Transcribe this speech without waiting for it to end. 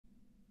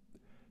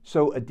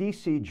So a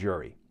D.C.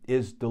 jury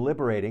is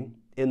deliberating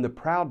in the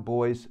Proud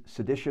Boys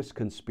seditious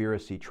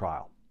conspiracy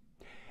trial.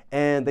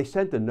 And they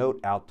sent a note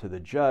out to the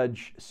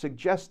judge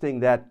suggesting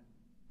that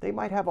they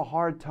might have a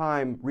hard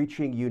time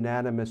reaching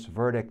unanimous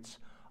verdicts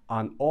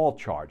on all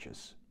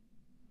charges.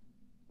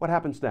 What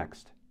happens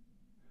next?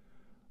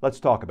 Let's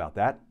talk about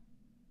that,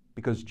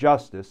 because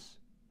justice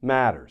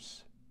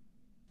matters.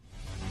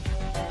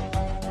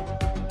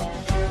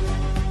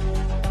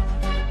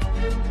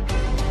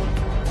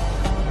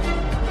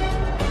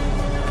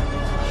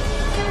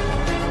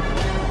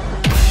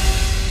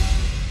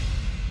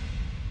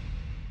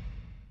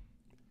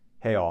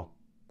 Hey all,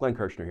 Glenn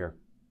Kirshner here.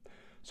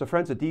 So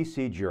friends, a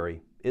D.C.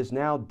 jury is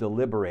now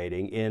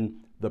deliberating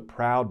in the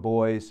Proud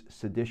Boys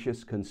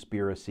seditious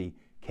conspiracy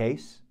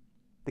case.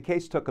 The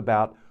case took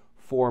about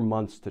 4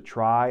 months to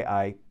try.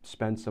 I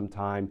spent some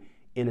time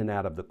in and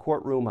out of the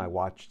courtroom. I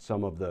watched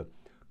some of the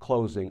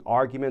closing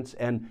arguments,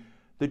 and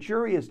the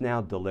jury is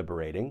now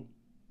deliberating.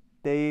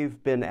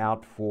 They've been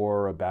out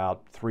for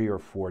about 3 or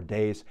 4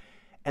 days,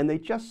 and they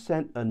just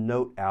sent a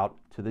note out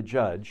to the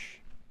judge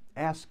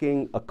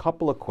asking a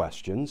couple of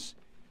questions.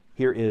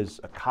 Here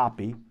is a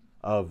copy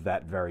of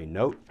that very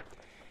note,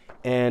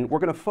 and we're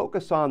going to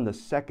focus on the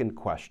second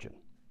question.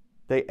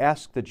 They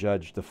asked the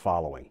judge the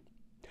following: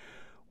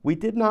 we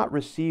did not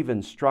receive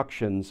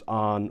instructions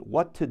on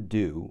what to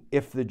do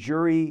if the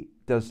jury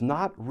does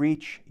not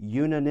reach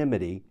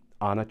unanimity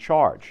on a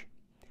charge.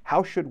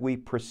 How should we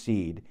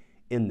proceed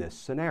in this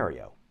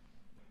scenario?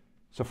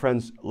 So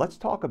friends, let's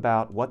talk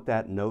about what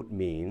that note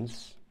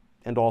means,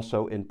 and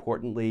also,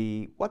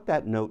 importantly, what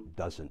that note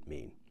doesn't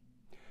mean.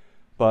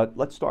 But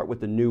let's start with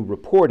the new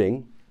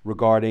reporting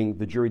regarding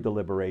the jury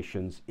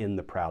deliberations in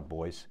the Proud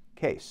Boys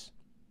case.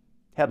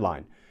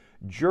 Headline: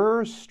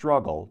 jurors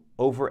struggle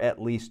over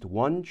at least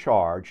one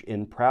charge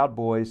in Proud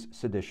Boys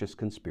seditious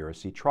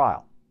conspiracy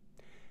trial.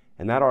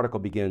 And that article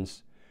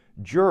begins: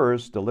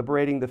 jurors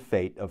deliberating the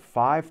fate of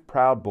 5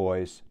 Proud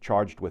Boys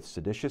charged with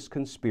seditious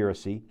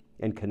conspiracy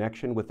in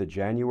connection with the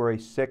January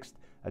 6th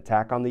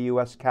attack on the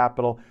U.S.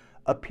 Capitol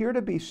appear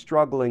to be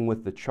struggling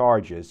with the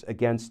charges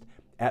against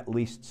at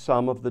least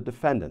some of the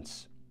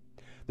defendants.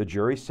 The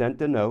jury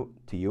sent a note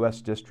to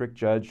U.S. District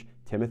Judge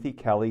Timothy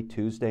Kelly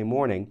Tuesday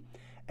morning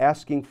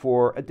asking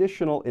for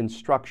additional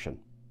instruction,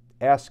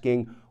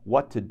 asking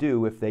what to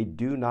do if they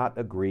do not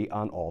agree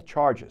on all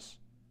charges.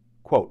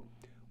 Quote,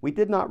 we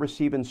did not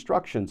receive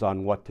instructions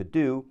on what to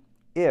do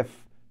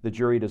if the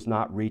jury does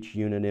not reach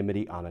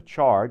unanimity on a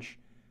charge.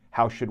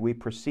 How should we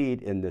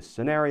proceed in this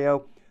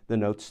scenario? The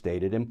note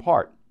stated in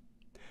part.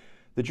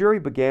 The jury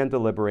began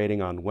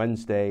deliberating on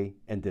Wednesday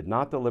and did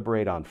not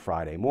deliberate on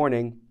Friday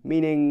morning,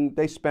 meaning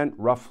they spent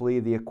roughly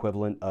the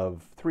equivalent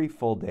of 3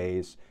 full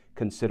days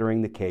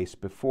considering the case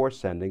before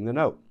sending the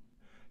note.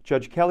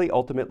 Judge Kelly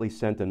ultimately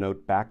sent a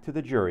note back to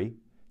the jury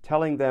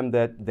telling them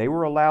that they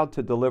were allowed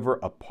to deliver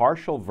a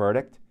partial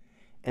verdict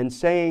and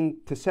saying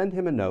to send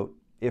him a note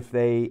if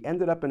they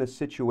ended up in a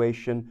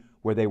situation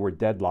where they were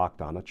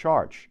deadlocked on a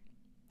charge.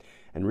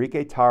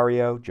 Enrique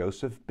Tarrio,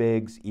 Joseph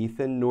Biggs,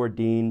 Ethan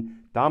Nordine,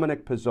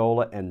 Dominic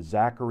Pizzola, and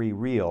Zachary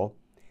Reel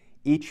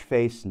each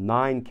face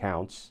 9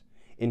 counts,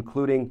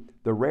 including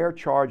the rare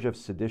charge of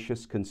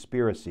seditious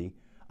conspiracy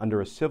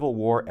under a Civil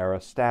War-era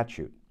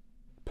statute.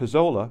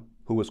 Pizzola,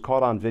 who was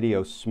caught on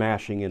video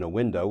smashing in a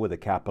window with a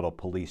Capitol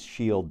Police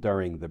shield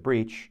during the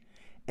breach,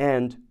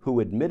 and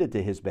who admitted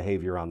to his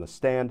behavior on the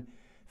stand,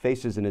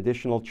 faces an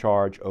additional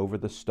charge over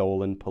the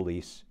stolen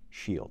police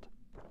shield.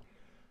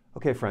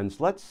 Okay, friends,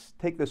 let's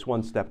take this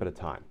one step at a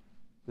time.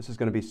 This is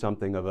going to be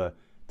something of a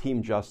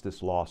Team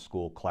Justice Law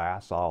School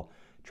class. I'll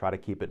try to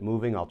keep it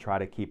moving. I'll try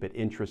to keep it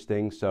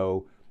interesting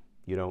so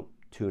you don't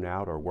tune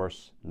out, or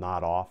worse,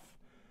 nod off.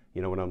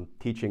 You know, when I'm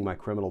teaching my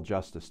criminal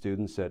justice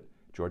students at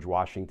George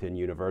Washington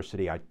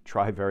University, I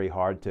try very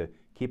hard to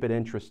keep it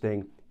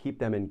interesting, keep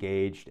them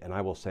engaged, and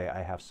I will say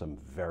I have some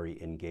very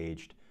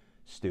engaged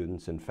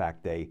students. In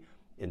fact, they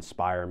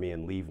inspire me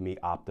and leave me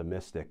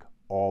optimistic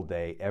all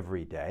day,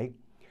 every day.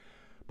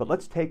 But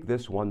let's take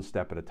this one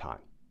step at a time.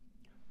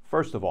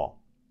 First of all,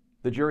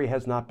 the jury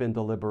has not been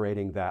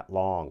deliberating that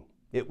long.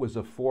 It was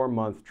a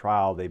 4-month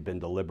trial. They've been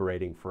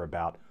deliberating for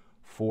about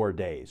 4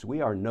 days.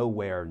 We are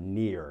nowhere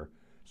near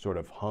sort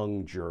of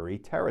hung jury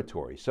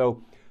territory.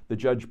 So the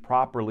judge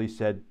properly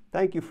said,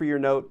 thank you for your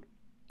note.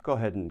 Go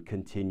ahead and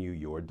continue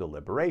your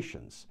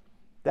deliberations.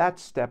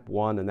 That's step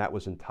one, and that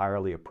was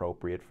entirely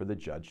appropriate for the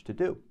judge to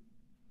do.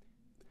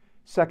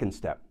 Second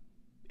step,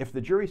 if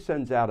the jury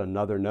sends out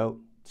another note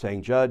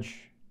saying,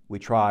 Judge, we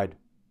tried,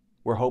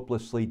 we're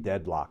hopelessly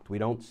deadlocked, we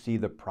don't see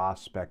the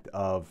prospect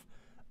of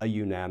a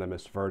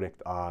unanimous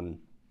verdict on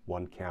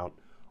one count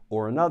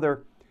or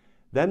another,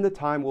 then the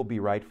time will be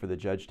right for the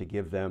judge to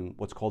give them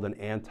what's called an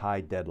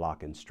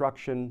anti-deadlock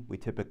instruction. We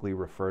typically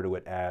refer to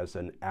it as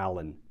an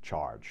Allen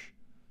charge.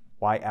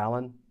 Why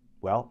Allen?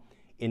 Well,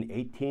 in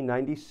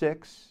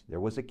 1896,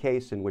 there was a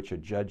case in which a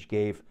judge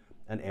gave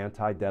an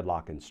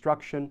anti-deadlock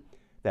instruction.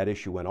 That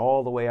issue went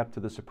all the way up to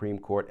the Supreme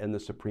Court, and the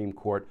Supreme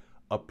Court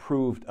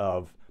approved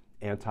of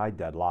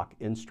anti-deadlock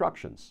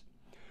instructions.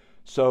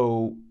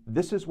 So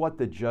this is what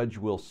the judge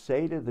will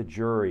say to the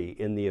jury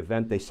in the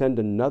event they send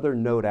another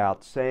note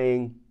out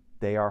saying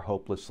they are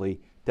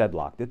hopelessly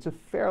deadlocked. It's a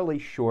fairly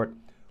short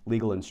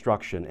legal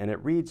instruction, and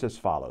it reads as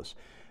follows.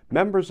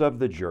 Members of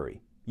the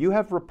jury, you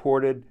have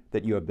reported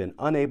that you have been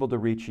unable to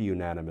reach a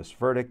unanimous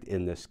verdict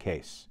in this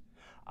case.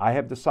 I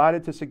have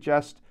decided to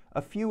suggest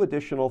a few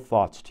additional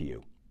thoughts to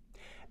you.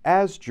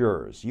 As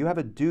jurors, you have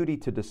a duty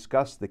to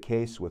discuss the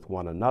case with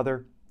one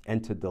another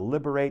and to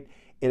deliberate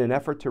in an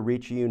effort to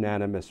reach a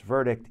unanimous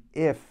verdict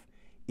if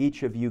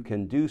each of you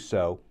can do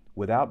so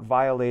without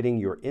violating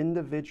your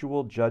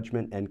individual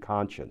judgment and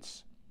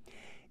conscience.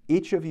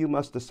 Each of you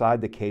must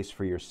decide the case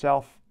for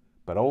yourself,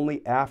 but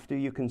only after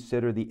you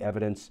consider the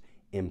evidence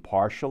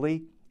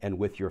impartially and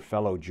with your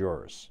fellow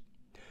jurors.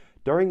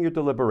 During your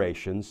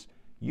deliberations,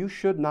 you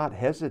should not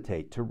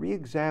hesitate to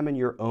re-examine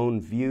your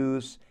own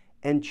views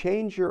and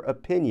change your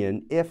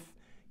opinion if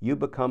you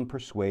become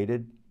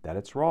persuaded that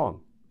it's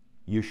wrong.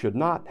 You should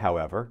not,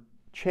 however,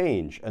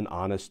 change an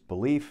honest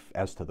belief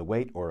as to the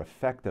weight or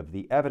effect of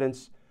the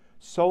evidence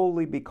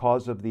solely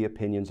because of the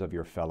opinions of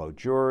your fellow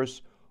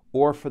jurors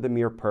or for the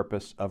mere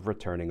purpose of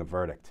returning a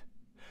verdict.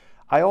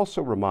 I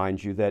also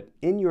remind you that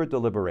in your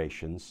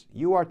deliberations,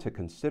 you are to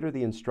consider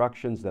the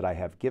instructions that I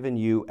have given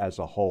you as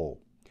a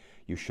whole.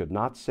 You should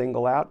not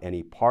single out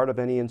any part of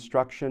any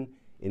instruction,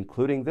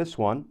 including this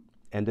one,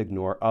 and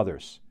ignore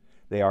others.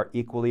 They are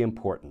equally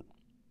important.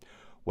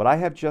 What I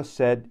have just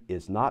said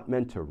is not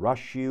meant to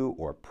rush you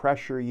or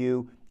pressure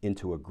you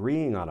into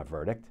agreeing on a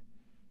verdict.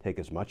 Take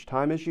as much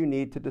time as you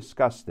need to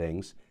discuss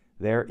things.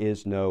 There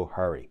is no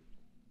hurry.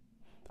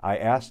 I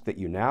ask that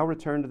you now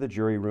return to the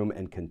jury room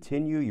and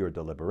continue your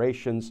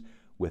deliberations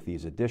with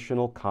these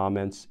additional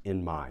comments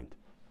in mind.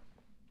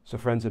 So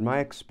friends, in my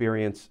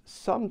experience,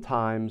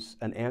 sometimes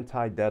an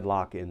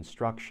anti-deadlock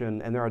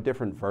instruction, and there are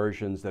different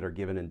versions that are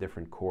given in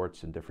different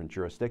courts and different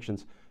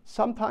jurisdictions,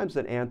 sometimes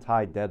an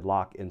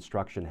anti-deadlock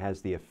instruction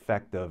has the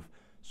effect of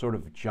sort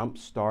of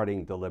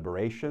jump-starting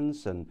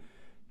deliberations, and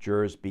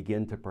jurors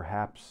begin to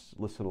perhaps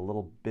listen a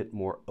little bit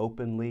more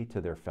openly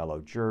to their fellow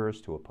jurors,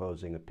 to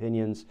opposing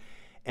opinions.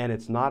 And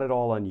it's not at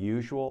all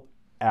unusual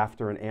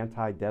after an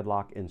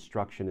anti-deadlock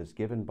instruction is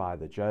given by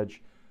the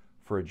judge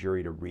for a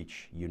jury to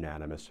reach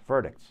unanimous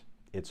verdicts.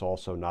 It's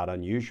also not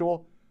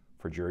unusual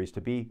for juries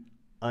to be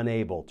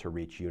unable to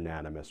reach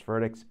unanimous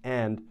verdicts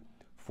and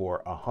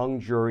for a hung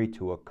jury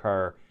to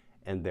occur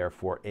and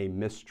therefore a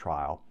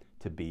mistrial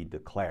to be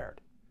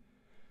declared.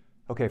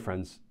 Okay,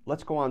 friends,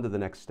 let's go on to the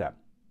next step.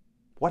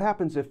 What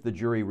happens if the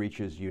jury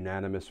reaches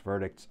unanimous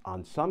verdicts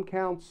on some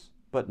counts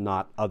but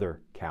not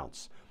other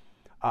counts?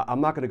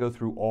 I'm not going to go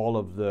through all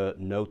of the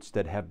notes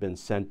that have been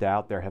sent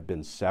out. There have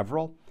been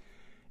several.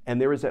 And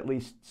there is at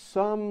least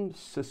some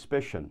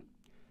suspicion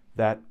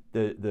that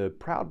the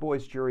Proud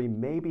Boys jury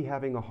may be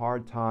having a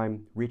hard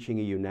time reaching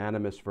a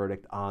unanimous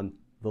verdict on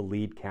the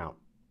lead count,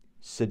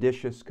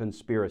 seditious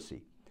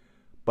conspiracy.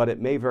 But it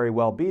may very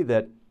well be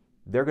that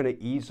they're going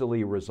to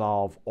easily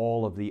resolve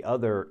all of the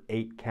other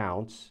 8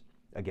 counts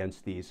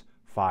against these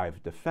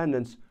 5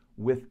 defendants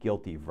with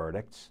guilty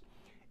verdicts.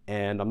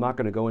 And I'm not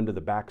going to go into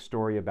the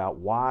backstory about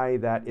why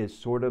that is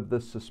sort of the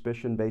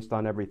suspicion based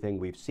on everything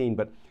we've seen,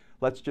 but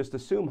let's just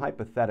assume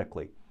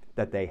hypothetically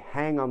that they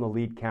hang on the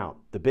lead count,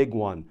 the big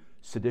one,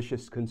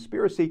 seditious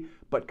conspiracy,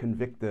 but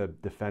convict the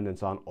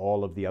defendants on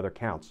all of the other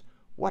counts.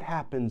 What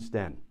happens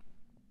then?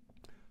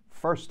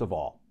 First of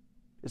all,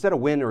 is that a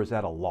win or is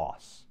that a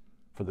loss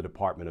for the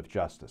Department of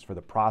Justice, for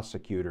the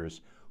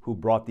prosecutors who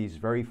brought these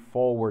very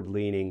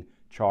forward-leaning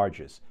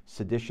charges,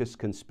 seditious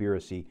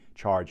conspiracy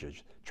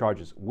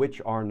charges,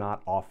 which are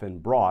not often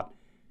brought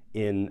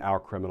in our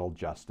criminal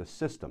justice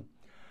system?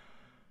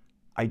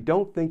 I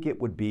don't think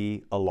it would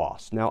be a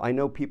loss. Now, I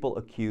know people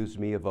accuse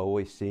me of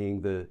always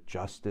seeing the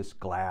justice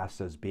glass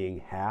as being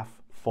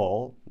half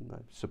full. I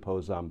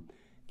suppose I'm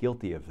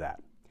guilty of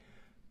that.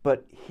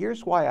 But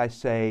here's why I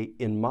say,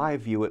 in my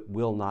view, it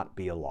will not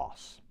be a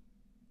loss.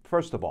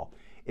 First of all,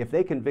 if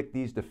they convict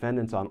these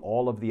defendants on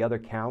all of the other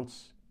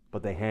counts,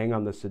 but they hang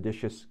on the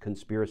seditious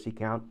conspiracy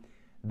count,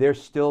 they're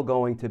still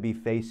going to be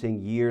facing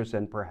years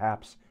and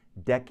perhaps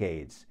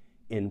decades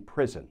in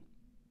prison.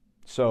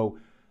 So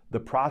the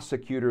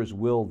prosecutors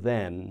will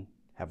then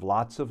have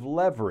lots of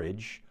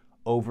leverage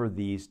over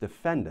these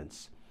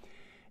defendants.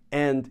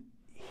 And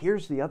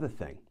here's the other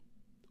thing.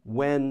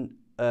 When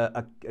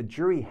a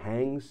jury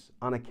hangs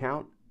on a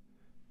count,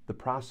 the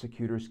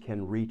prosecutors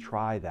can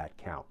retry that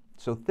count.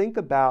 So think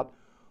about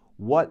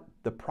what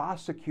the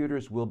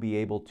prosecutors will be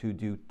able to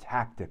do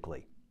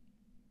tactically.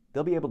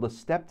 They'll be able to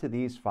step to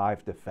these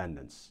 5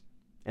 defendants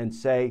and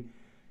say,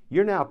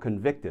 you're now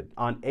convicted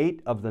on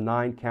 8 of the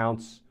 9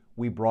 counts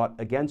we brought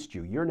against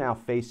you. You're now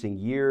facing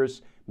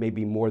years,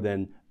 maybe more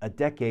than a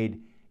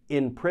decade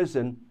in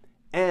prison,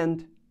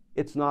 and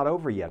it's not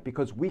over yet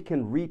because we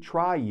can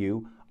retry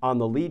you on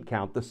the lead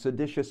count, the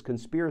seditious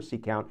conspiracy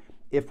count,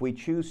 if we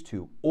choose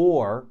to.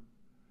 Or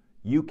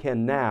you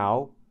can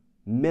now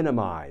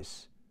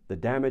minimize the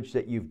damage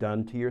that you've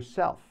done to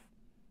yourself.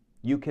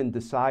 You can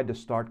decide to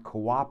start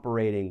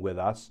cooperating with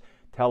us,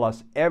 tell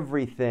us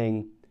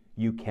everything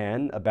you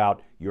can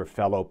about your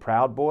fellow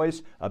Proud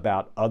Boys,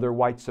 about other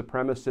white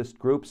supremacist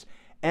groups,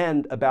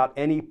 and about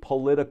any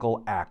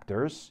political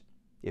actors,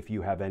 if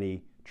you have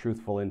any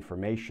truthful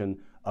information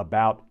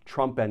about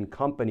Trump and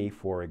company,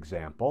 for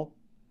example.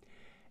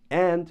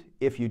 And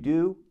if you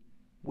do,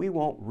 we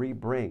won't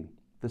rebring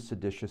the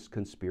seditious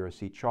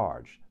conspiracy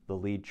charge, the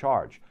lead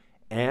charge.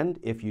 And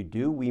if you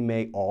do, we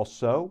may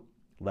also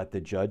let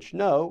the judge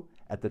know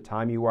at the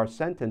time you are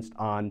sentenced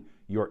on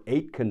your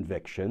 8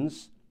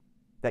 convictions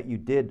that you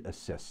did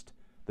assist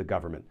the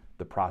government,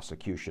 the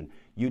prosecution.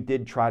 You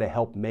did try to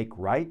help make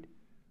right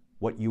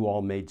what you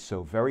all made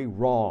so very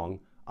wrong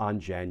on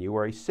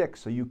January 6th,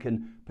 so you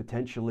can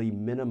potentially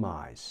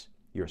minimize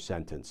your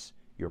sentence,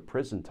 your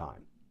prison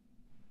time.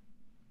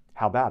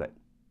 How about it?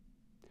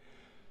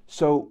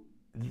 So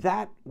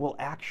that will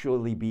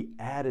actually be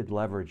added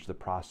leverage the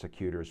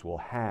prosecutors will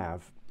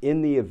have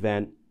in the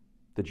event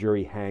the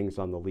jury hangs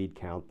on the lead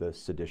count, the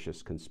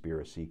seditious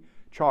conspiracy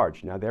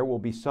charge. Now, there will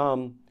be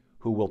some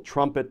who will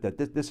trumpet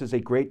that this is a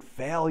great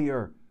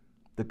failure.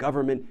 The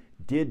government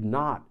did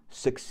not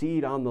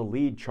succeed on the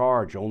lead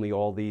charge, only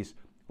all these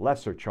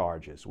lesser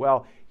charges.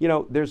 Well, you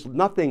know, there's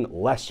nothing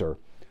lesser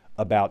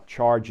about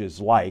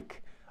charges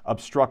like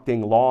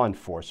obstructing law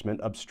enforcement,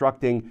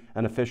 obstructing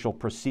an official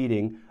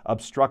proceeding,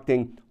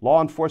 obstructing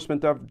law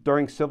enforcement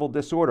during civil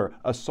disorder,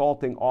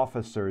 assaulting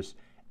officers,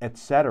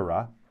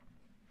 etc.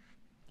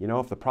 You know,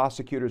 if the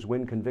prosecutors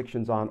win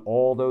convictions on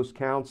all those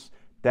counts,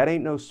 that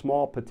ain't no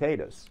small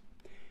potatoes.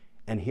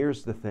 And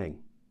here's the thing.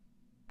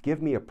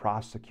 Give me a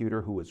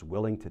prosecutor who is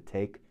willing to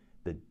take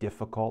the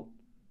difficult,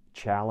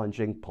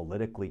 challenging,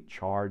 politically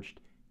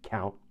charged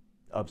count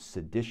of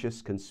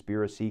seditious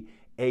conspiracy,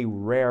 a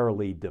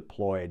rarely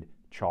deployed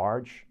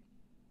charge.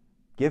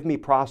 Give me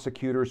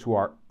prosecutors who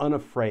are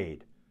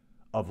unafraid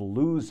of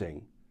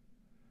losing.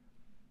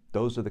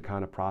 Those are the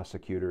kind of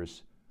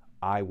prosecutors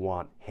I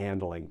want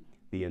handling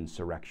the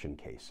insurrection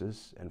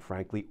cases, and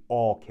frankly,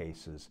 all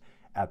cases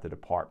at the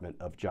Department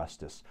of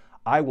Justice.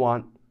 I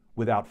want,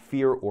 without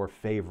fear or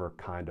favor,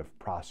 kind of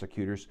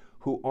prosecutors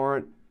who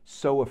aren't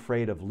so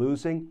afraid of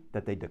losing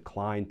that they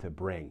decline to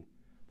bring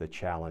the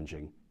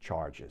challenging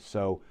charges.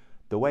 So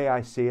the way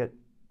I see it,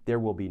 there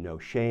will be no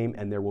shame,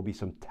 and there will be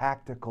some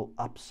tactical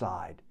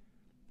upside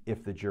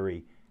if the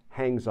jury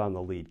hangs on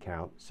the lead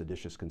count,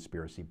 seditious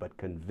conspiracy, but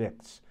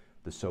convicts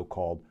the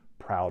so-called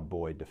Proud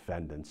Boy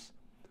defendants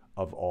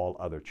of all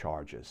other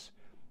charges.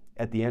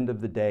 At the end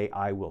of the day,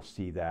 I will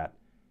see that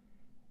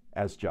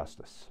as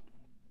justice.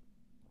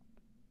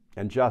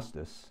 And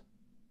justice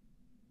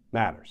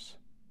matters.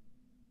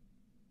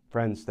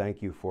 Friends,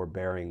 thank you for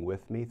bearing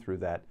with me through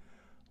that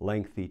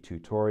lengthy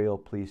tutorial.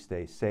 Please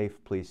stay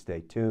safe, please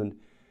stay tuned,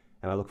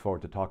 and I look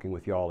forward to talking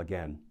with you all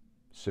again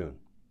soon.